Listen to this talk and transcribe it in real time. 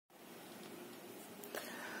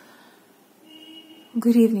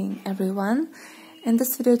Good evening, everyone. In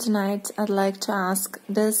this video tonight, I'd like to ask,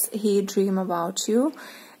 does he dream about you?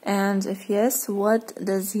 And if yes, what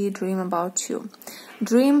does he dream about you?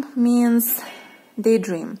 Dream means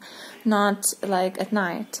daydream, not like at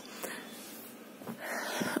night.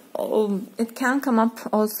 It can come up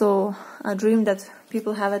also a dream that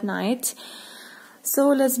people have at night. So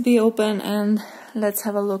let's be open and let's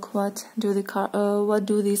have a look. What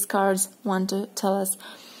do these cards want to tell us?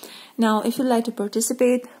 Now, if you'd like to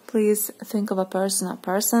participate, please think of a person or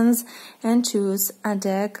persons and choose a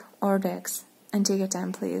deck or decks. And take your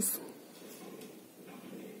time, please.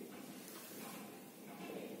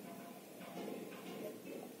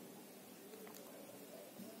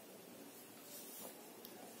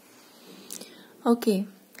 Okay,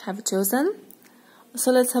 have you chosen? So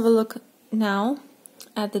let's have a look now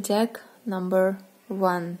at the deck number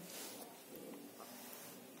 1.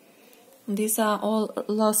 These are all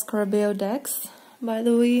Scarabeo decks, by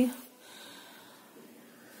the way.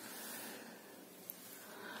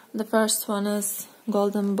 The first one is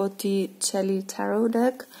Golden Botticelli Tarot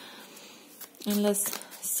deck. And let's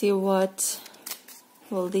see what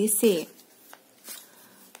will they say.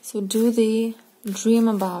 So do they dream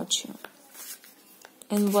about you?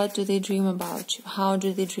 And what do they dream about you? How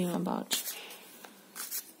do they dream about you?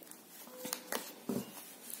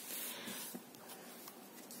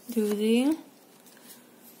 Do they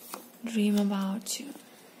dream about you?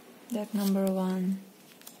 Deck number 1.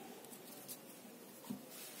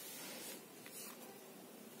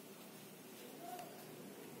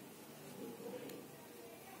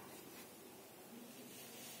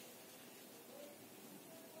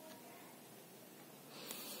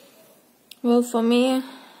 Well, for me,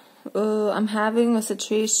 I'm having a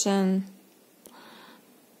situation.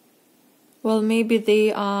 Well, maybe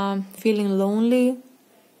they are feeling lonely.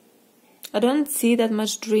 I don't see that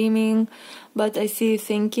much dreaming, but I see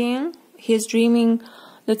thinking. He's dreaming,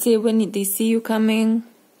 let's say, when they see you coming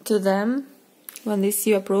to them, when they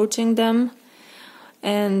see you approaching them,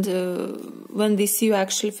 and when they see you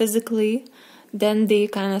actually physically, then they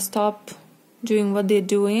kind of stop doing what they're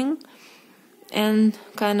doing and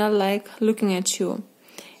kind of like looking at you.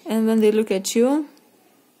 And when they look at you,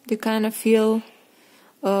 they kind of feel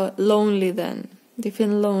lonely then. They feel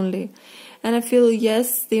lonely. And I feel,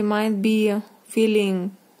 yes, they might be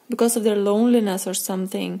feeling, because of their loneliness or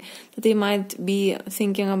something, that they might be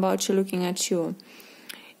thinking about you, looking at you.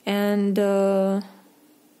 And I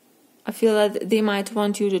feel that they might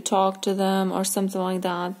want you to talk to them or something like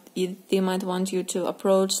that. They might want you to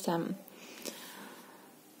approach them.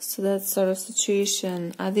 So that sort of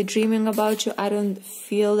situation. Are they dreaming about you? I don't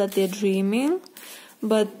feel that they're dreaming.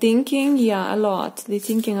 But thinking, yeah, a lot. They're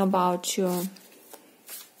thinking about you.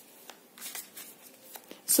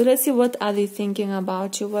 So let's see, what are they thinking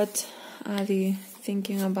about you? What are they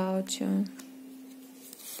thinking about you?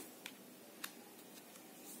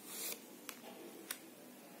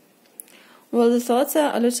 Well, the thoughts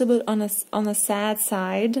are a little bit on a sad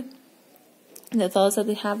side. The thoughts that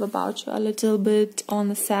they have about you are a little bit on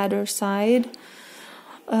the sadder side.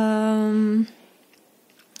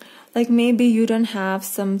 Like maybe you don't have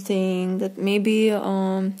something, that maybe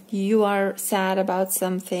you are sad about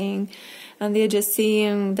something, and they're just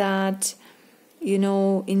seeing that, you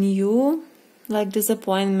know, in you, like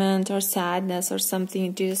disappointment or sadness or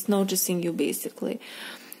something, just noticing you basically.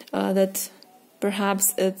 That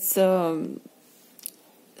perhaps it's to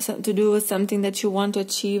do with something that you want to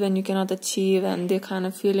achieve and you cannot achieve, and they're kind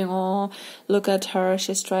of feeling, oh, look at her,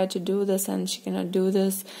 she's tried to do this and she cannot do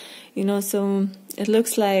this, you know. So it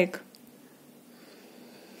looks like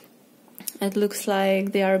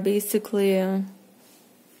they are basically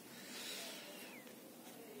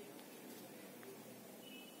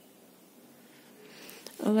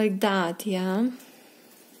like that, yeah.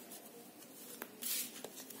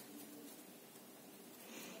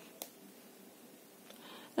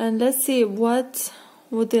 And let's see, what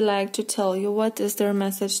would they like to tell you? What is their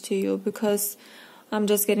message to you? Because I'm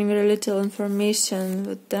just getting very little information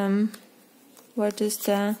with them. What is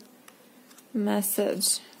the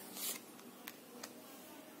message?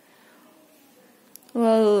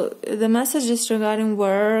 Well, the message is regarding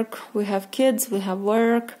work. We have kids, we have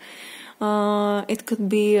work. It could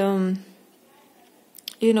be, you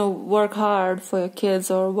know, work hard for your kids,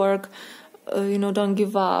 or work, you know, don't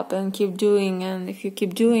give up and keep doing. And if you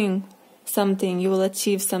keep doing something, you will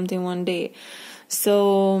achieve something one day.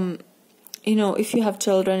 So, you know, if you have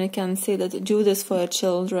children, you can say that do this for your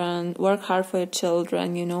children, work hard for your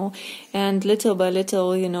children, you know, and little by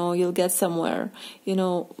little, you know, you'll get somewhere, you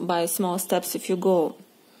know, by small steps if you go.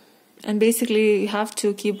 And basically, you have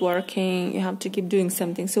to keep working, you have to keep doing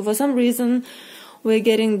something. So for some reason, we're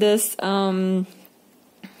getting this kind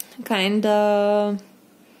of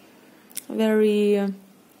very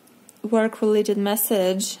work-related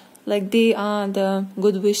message, like they are the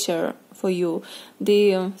good wisher for you.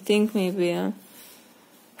 They think maybe,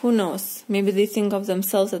 who knows, maybe they think of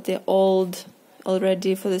themselves that they're old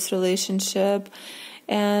already for this relationship,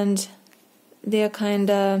 and they're kind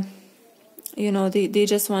of, you know, they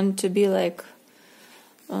just want to be like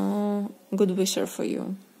good wisher for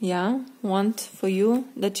you. Yeah, want for you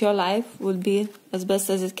that your life would be as best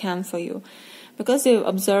as it can for you, because they're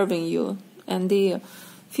observing you and they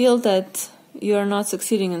feel that you're not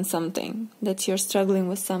succeeding in something, that you're struggling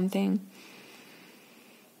with something.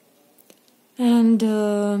 And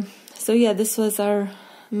so yeah, this was our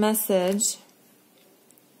message.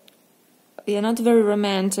 Yeah, not very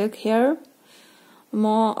romantic here,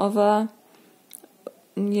 more of a,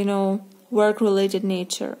 you know, work-related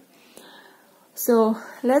nature. So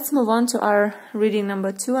let's move on to our reading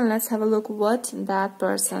number 2, and let's have a look what does that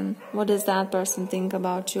person think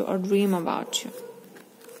about you or dream about you.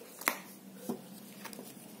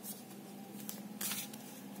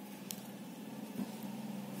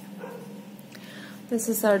 This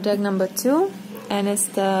is our deck number 2, and it's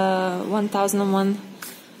the 1001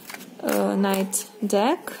 Night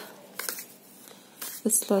deck.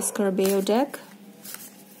 It's the Scarabeo deck.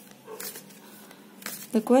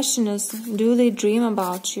 The question is, do they dream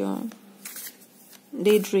about you?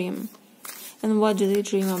 They dream. And what do they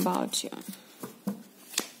dream about you?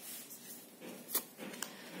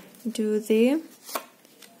 Do they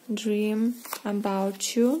dream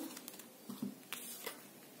about you?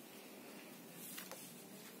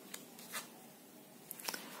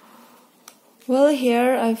 Well,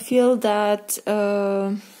 here I feel that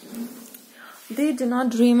they do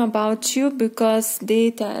not dream about you because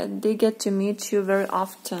they get to meet you very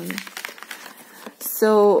often.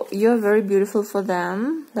 So you're very beautiful for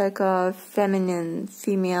them, like a feminine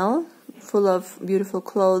female, full of beautiful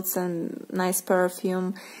clothes and nice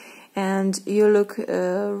perfume, and you look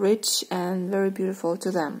rich and very beautiful to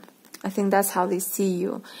them. I think that's how they see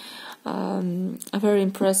you. A very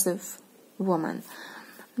impressive woman.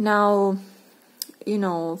 Now, you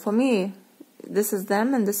know, for me, this is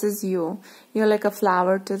them and this is you. You're like a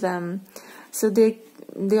flower to them. So they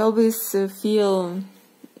always feel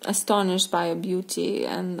astonished by your beauty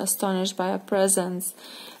and astonished by your presence.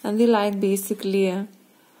 And they like basically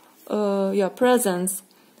your presence.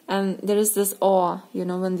 And there is this awe, you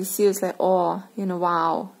know, when they see you, it's like awe, you know,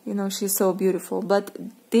 wow, you know, she's so beautiful. But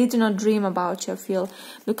they do not dream about you, I feel,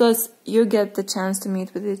 because you get the chance to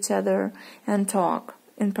meet with each other and talk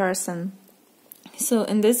in person. So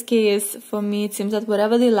in this case, for me, it seems that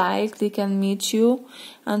whatever they like, they can meet you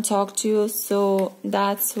and talk to you. So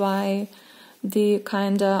that's why they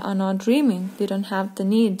kind of are not dreaming. They don't have the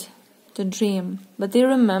need to dream. But they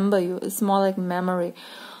remember you. It's more like memory.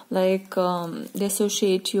 Like they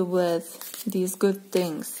associate you with these good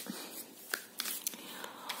things.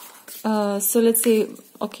 So let's say,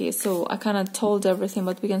 okay, so I kind of told everything,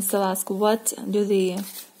 but we can still ask, what do they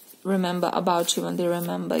remember about you when they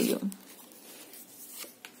remember you?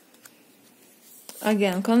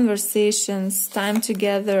 Again, conversations, time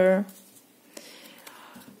together.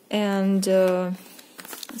 And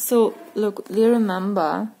so, look, they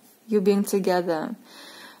remember you being together,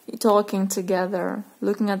 talking together,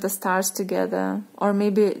 looking at the stars together. Or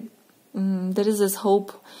maybe there is this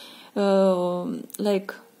hope,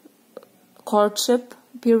 like courtship,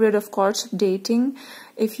 period of courtship, dating.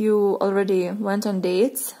 If you already went on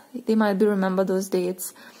dates, they might remember those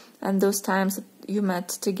dates and those times you met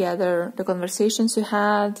together, the conversations you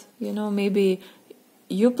had, you know, maybe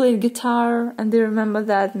you played guitar and they remember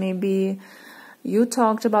that, maybe you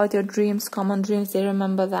talked about your dreams, common dreams, they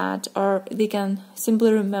remember that, or they can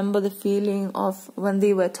simply remember the feeling of when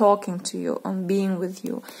they were talking to you, on being with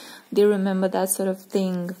you. They remember that sort of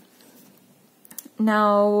thing.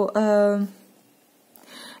 Now,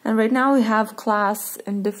 and right now we have class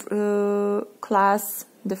and class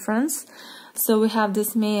difference. So we have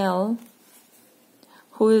this male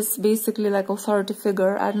who is basically like authority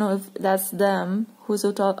figure. I don't know if that's them who's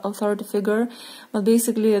authority figure, but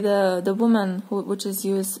basically the woman which is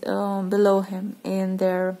used below him in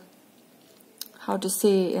their, how to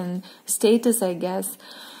say, in status, I guess.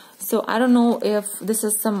 So I don't know if this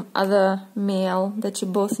is some other male that you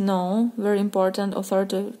both know, very important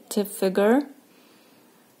authoritative figure.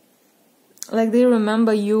 Like they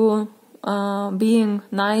remember you being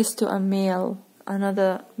nice to a male,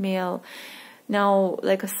 another male. Now,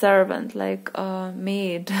 like a servant, like a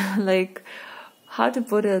maid, like, how to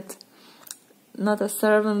put it? Not a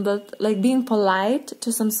servant, but like being polite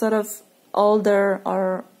to some sort of older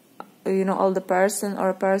or you know, older person or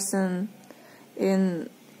a person in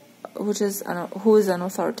who is an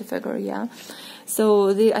authority figure. Yeah, so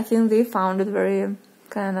I think they found it very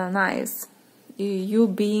kind of nice, you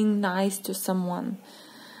being nice to someone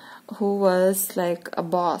who was like a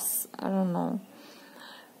boss. I don't know.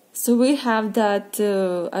 So we have that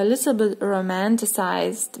a little bit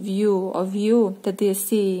romanticized view of you that they're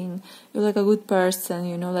seeing. You're like a good person,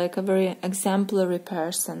 you know, like a very exemplary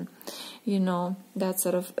person, you know, that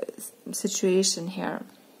sort of situation here.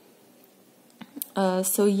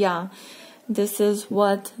 So yeah, this is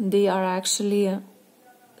what they are actually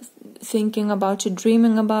thinking about you,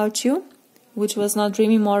 dreaming about you, which was not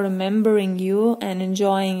dreaming, more remembering you and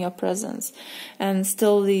enjoying your presence, and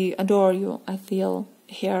still they adore you, I feel,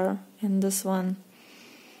 here in this one.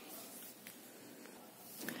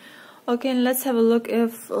 Okay, and let's have a look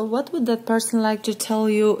if what would that person like to tell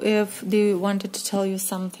you if they wanted to tell you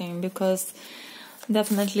something, because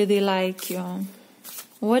definitely they like you.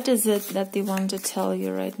 What is it that they want to tell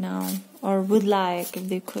you right now, or would like if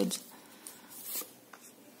they could?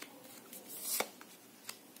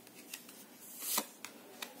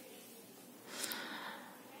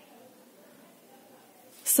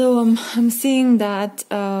 So I'm seeing that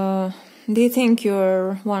they think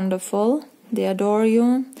you're wonderful, they adore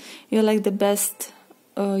you, you're like the best,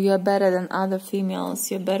 you're better than other females,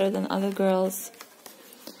 you're better than other girls,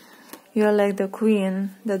 you're like the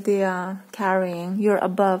queen that they are carrying, you're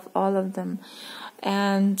above all of them.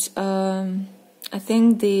 And I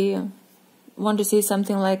think they want to say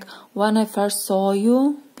something like, when I first saw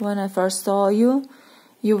you,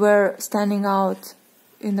 you were standing out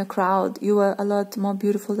in the crowd, you were a lot more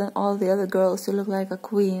beautiful than all the other girls, you look like a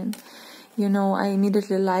queen, you know, I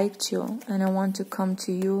immediately liked you and I want to come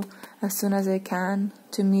to you as soon as I can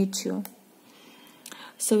to meet you.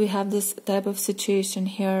 So we have this type of situation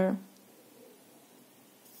here.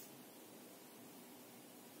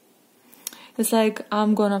 It's like,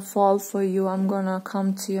 I'm gonna fall for you, I'm gonna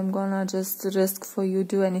come to you, I'm gonna just risk for you,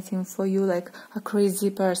 do anything for you, like a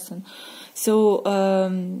crazy person. So,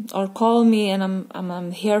 or call me and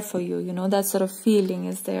I'm here for you, you know, that sort of feeling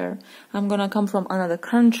is there. I'm gonna come from another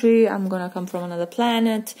country, I'm gonna come from another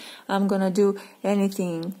planet, I'm gonna do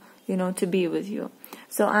anything, you know, to be with you.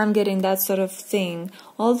 So I'm getting that sort of thing.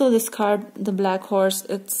 Although this card, the Black Horse,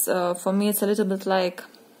 it's, for me, it's a little bit like,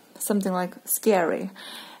 something like scary.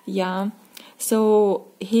 Yeah. So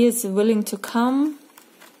he is willing to come,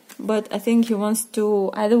 but I think he wants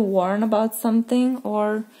to either warn about something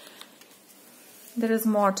or there is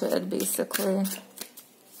more to it, basically.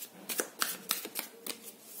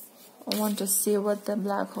 I want to see what the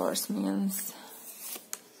Black Horse means.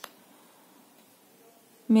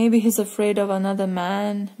 Maybe he's afraid of another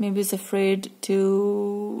man. Maybe he's afraid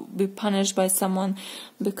to be punished by someone,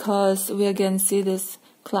 because we again see this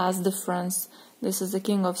class difference. This is the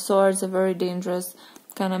King of Swords, a very dangerous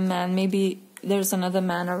kind of man. Maybe there's another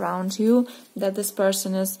man around you that this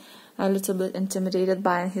person is a little bit intimidated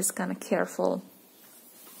by, and he's kind of careful.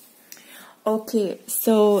 Okay,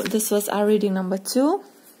 so this was our reading number 2.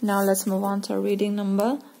 Now let's move on to our reading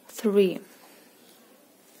number 3.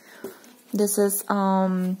 This is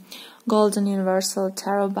Golden Universal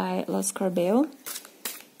Tarot by Scarabeo.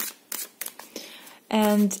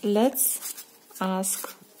 And let's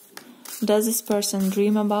ask, does this person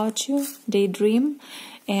dream about you, daydream,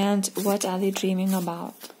 and what are they dreaming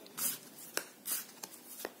about?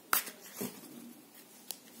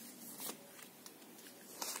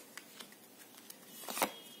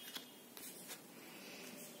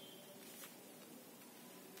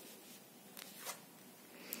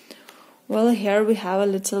 Well, here we have a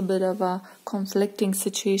little bit of a conflicting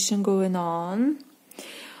situation going on.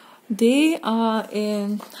 They are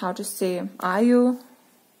in, how to say,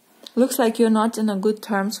 looks like you're not in a good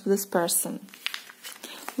terms with this person.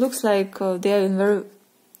 Looks like they're in very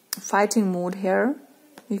fighting mood here.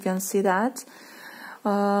 You can see that.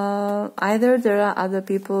 Either there are other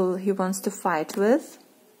people he wants to fight with,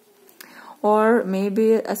 or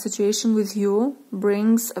maybe a situation with you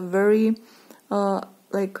brings a very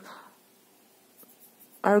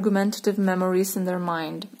argumentative memories in their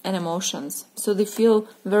mind and emotions. So they feel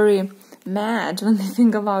very mad when they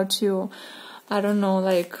think about you. I don't know,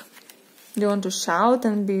 like they want to shout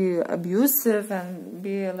and be abusive and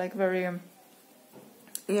be like very,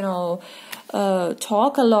 you know,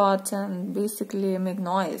 talk a lot and basically make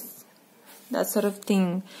noise. That sort of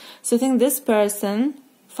thing. So I think this person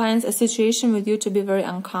finds a situation with you to be very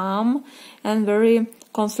uncalm and very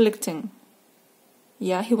conflicting.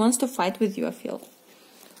 Yeah, he wants to fight with you, I feel.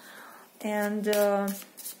 And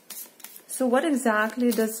so So what exactly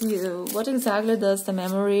does the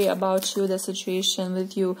memory about you, the situation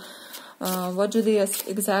with you, what do they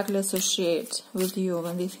exactly associate with you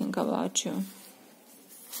when they think about you?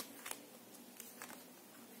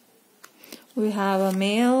 We have a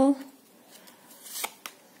male,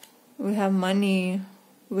 we have money,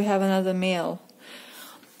 we have another male.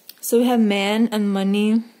 So we have man and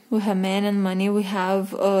money, we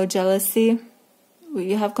have jealousy,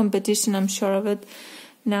 we have competition, I'm sure of it.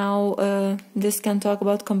 Now, this can talk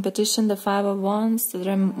about competition, the 5 of Wands.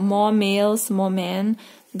 There are more males, more men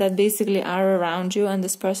that basically are around you, and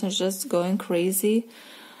this person is just going crazy.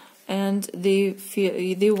 And they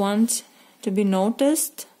want to be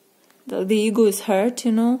noticed. The ego is hurt,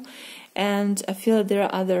 you know. And I feel that there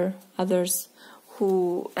are others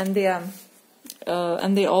who, and they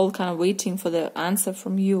all kind of waiting for the answer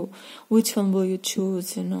from you. Which one will you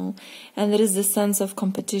choose, you know? And there is this sense of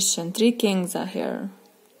competition. 3 kings are here.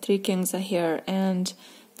 3 kings are here, and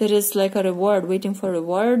there is like a reward, waiting for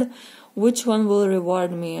reward. Which one will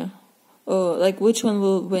reward me? Oh, like which one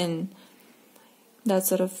will win? That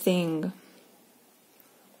sort of thing.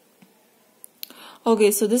 Okay,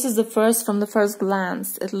 so this is from the first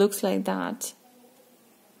glance. It looks like that.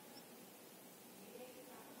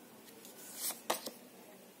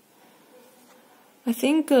 I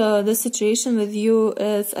think the situation with you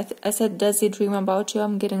is, I said, does he dream about you?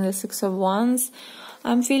 I'm getting the 6 of Wands.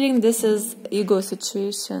 I'm feeling this is ego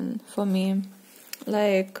situation for me.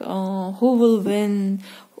 Like, who will win?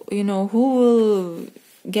 You know, who will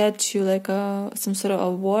get you like some sort of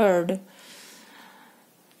award?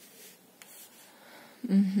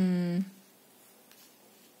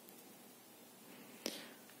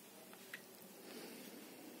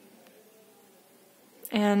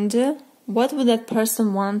 And what would that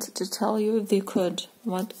person want to tell you if they could?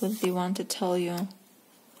 What would they want to tell you?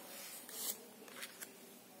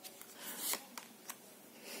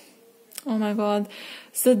 Oh my God.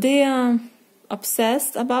 So they are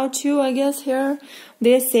obsessed about you, I guess, here.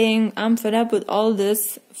 They're saying, I'm fed up with all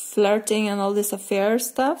this flirting and all this affair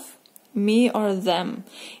stuff. Me or them.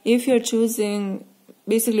 If you're choosing,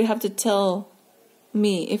 basically you have to tell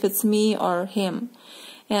me if it's me or him.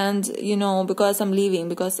 And, you know, because I'm leaving,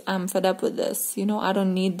 because I'm fed up with this. You know, I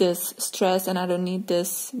don't need this stress and I don't need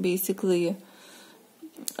this, basically,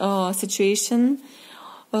 situation.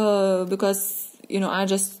 Because, you know, I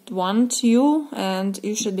just want you and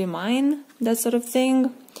you should be mine, that sort of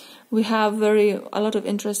thing. We have a lot of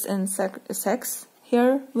interest in sex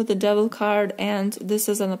here with the Devil card, and this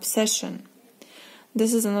is an obsession.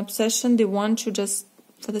 This is an obsession. They want you just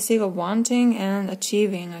for the sake of wanting and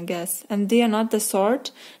achieving, I guess. And they are not the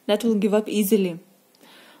sort that will give up easily.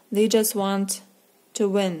 They just want to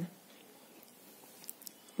win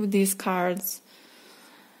with these cards.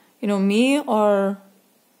 You know, me or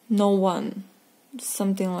no one.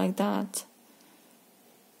 Something like that.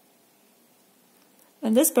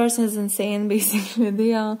 And this person is insane, basically.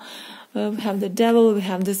 They are, we have the Devil, we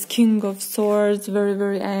have this King of Swords, very,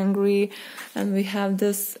 very angry. And we have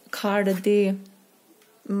this card that they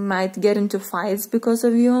might get into fights because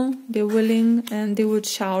of you. They're willing, and they would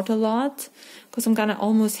shout a lot. Because I'm kind of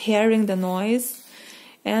almost hearing the noise.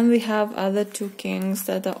 And we have other 2 kings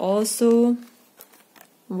that are also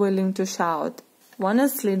willing to shout. One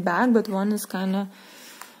is laid back, but one is kind of,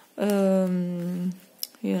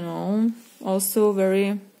 you know, also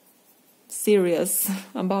very serious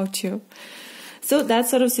about you. So that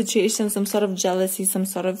sort of situation, some sort of jealousy, some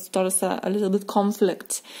sort of a little bit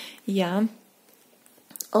conflict. Yeah.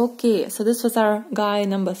 Okay, so this was our guy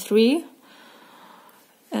number 3.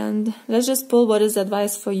 And let's just pull what is the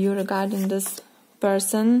advice for you regarding this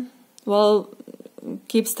person. Well,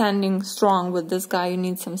 keep standing strong with this guy. You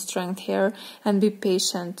need some strength here, and be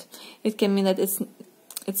patient. It can mean that it's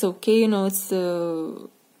okay, you know.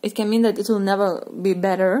 It can mean that it will never be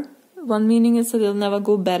better. One meaning is that it'll never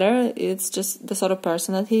go better. It's just the sort of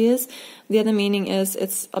person that he is. The other meaning is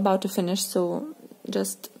it's about to finish, so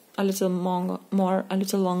just a little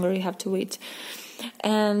longer. You have to wait.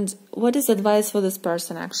 And what is advice for this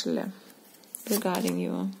person actually regarding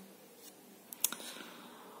you?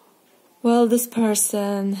 Well, this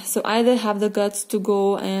person, so either have the guts to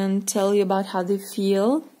go and tell you about how they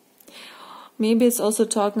feel. Maybe it's also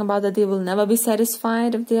talking about that they will never be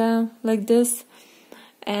satisfied if they're like this.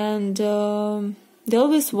 And they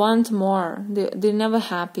always want more. They're never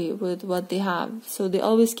happy with what they have. So they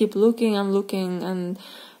always keep looking and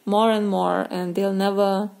more, and they're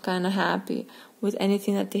never kind of happy with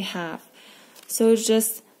anything that they have. So it's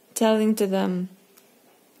just telling to them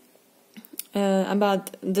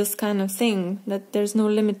about this kind of thing, that there's no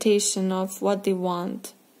limitation of what they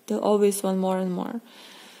want. They'll always want more and more.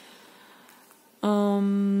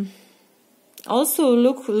 Also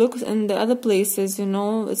look in the other places, you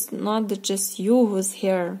know. It's not that just you who's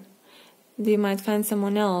here. They might find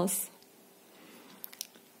someone else.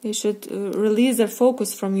 They should release their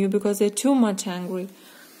focus from you because they're too much angry.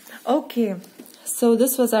 Okay, so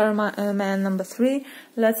this was our man number 3.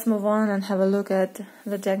 Let's move on and have a look at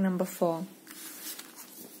the deck number 4.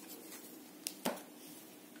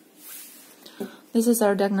 This is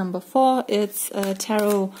our deck number 4. It's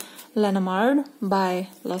Tarot Lenormand by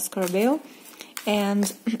Scarabeo.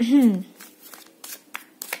 And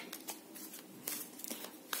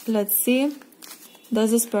let's see.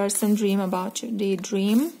 Does this person dream about you? They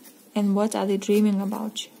dream. And what are they dreaming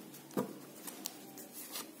about you?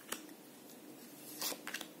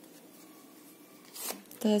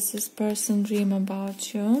 Does this person dream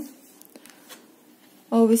about you?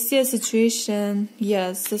 Oh, we see a situation.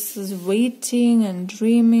 Yes, this is waiting and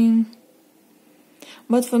dreaming.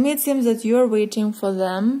 But for me, it seems that you're waiting for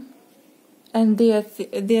them, and they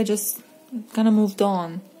are just kind of moved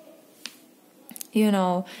on. You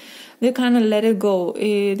know, they kind of let it go.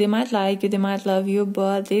 They might like you, they might love you,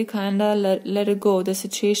 but they kind of let it go. The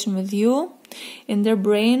situation with you, in their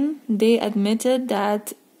brain, they admitted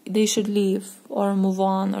that they should leave or move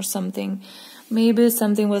on or something. Maybe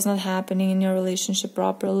something was not happening in your relationship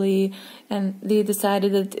properly, and they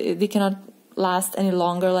decided that they cannot last any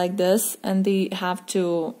longer like this, and they have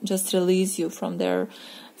to just release you from their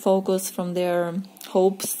focus, from their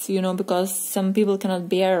hopes, you know, because some people cannot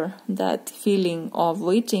bear that feeling of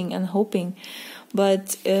waiting and hoping.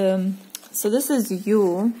 But so this is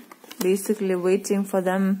you basically waiting for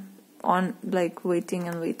them, on like waiting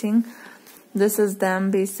and waiting. This is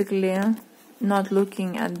them basically not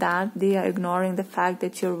looking at that. They are ignoring the fact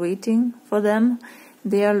that you're waiting for them.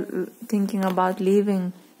 They are thinking about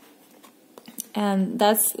leaving, and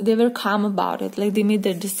they were calm about it, like they made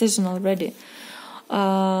their decision already.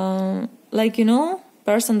 Like, you know,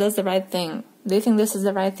 person does the right thing. They think this is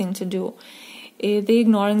the right thing to do. They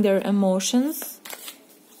ignoring their emotions.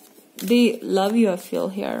 They love you, I feel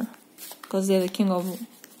here, because they're the King of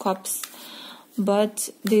Cups, but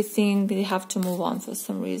they think they have to move on for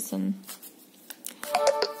some reason.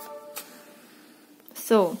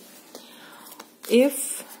 So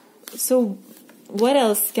what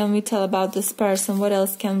else can we tell about this person? What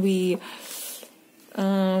else can we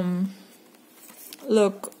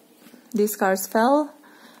look? These cards fell,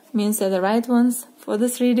 means they're the right ones for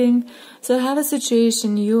this reading. So have a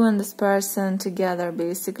situation, you and this person together,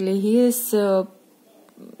 basically. He is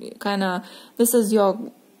this is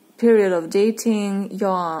your period of dating,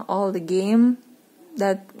 your all the game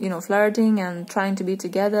that, you know, flirting and trying to be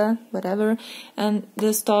together, whatever. And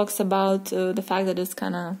this talks about the fact that it's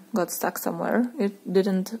kind of got stuck somewhere. It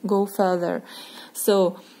didn't go further.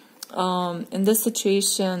 So in this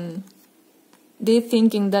situation, they're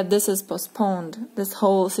thinking that this is postponed. This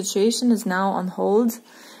whole situation is now on hold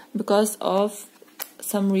because of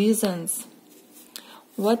some reasons.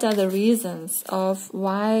 What are the reasons of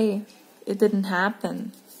why it didn't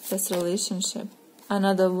happen, this relationship?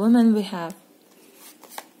 Another woman we have.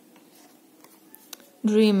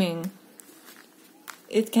 Dreaming.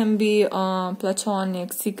 It can be a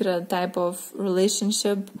platonic, secret type of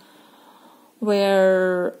relationship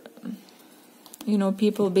where, you know,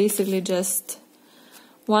 people basically just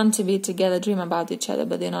want to be together, dream about each other,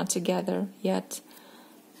 but they're not together yet.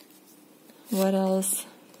 What else?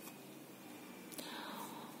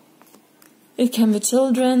 It can be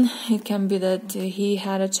children. It can be that he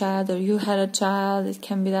had a child or you had a child. It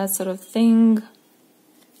can be that sort of thing.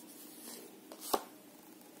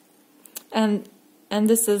 And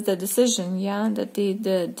this is the decision, yeah, that they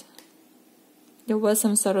did. There was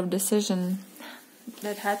some sort of decision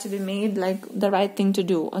that had to be made, like the right thing to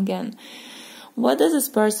do. Again, what does this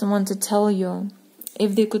person want to tell you?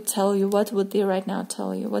 If they could tell you, what would they right now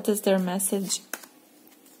tell you? What is their message?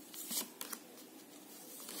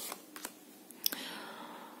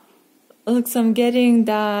 Look, so I'm getting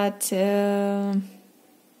that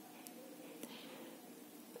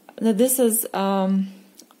that this is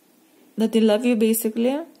that they love you,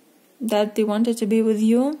 basically, that they wanted to be with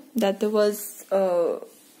you, that there was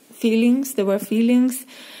feelings,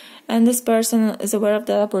 and this person is aware of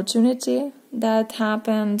the opportunity that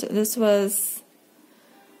happened. This was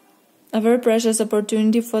a very precious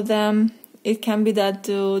opportunity for them. It can be that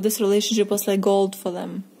this relationship was like gold for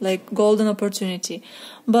them, like golden opportunity.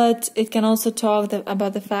 But it can also talk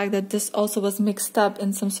about the fact that this also was mixed up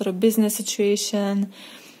in some sort of business situation.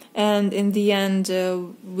 And in the end,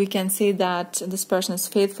 we can say that this person is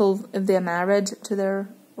faithful if they're married to their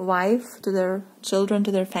wife, to their children,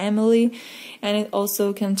 to their family. And it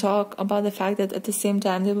also can talk about the fact that at the same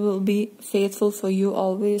time they will be faithful for you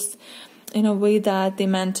always in a way that they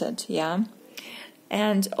meant it, yeah.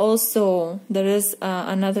 And also there is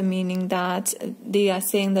another meaning that they are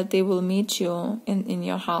saying that they will meet you in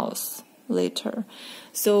your house later.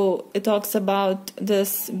 So it talks about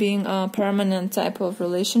this being a permanent type of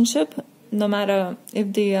relationship, no matter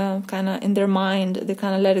if they kind of in their mind they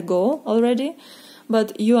kind of let it go already,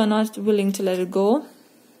 but you are not willing to let it go.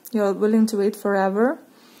 You're willing to wait forever.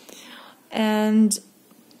 And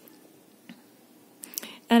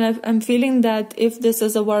I'm feeling that if this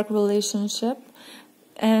is a work relationship,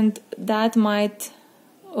 and that might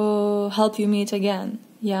help you meet again,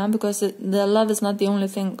 yeah, because the love is not the only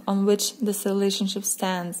thing on which this relationship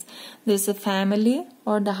stands. There's a family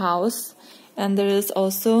or the house, and there is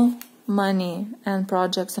also money and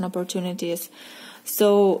projects and opportunities.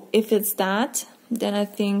 So if it's that, then I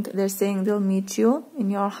think they're saying they'll meet you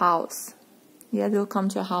in your house. Yeah, they'll come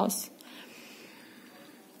to your house.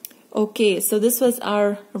 Okay, so this was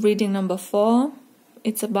our reading number 4.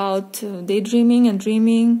 It's about daydreaming and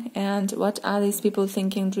dreaming, and what are these people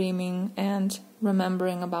thinking, dreaming, and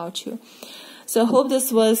remembering about you. So I hope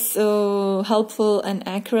this was helpful and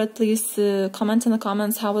accurate. Please comment in the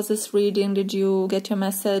comments, how was this reading? Did you get your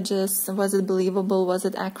messages? Was it believable? Was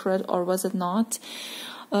it accurate, or was it not?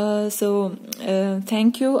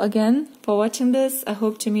 Thank you again for watching this. I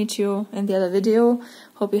hope to meet you in the other video.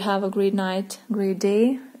 Hope you have a great night, great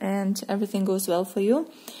day, and everything goes well for you.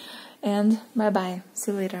 And bye-bye.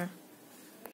 See you later.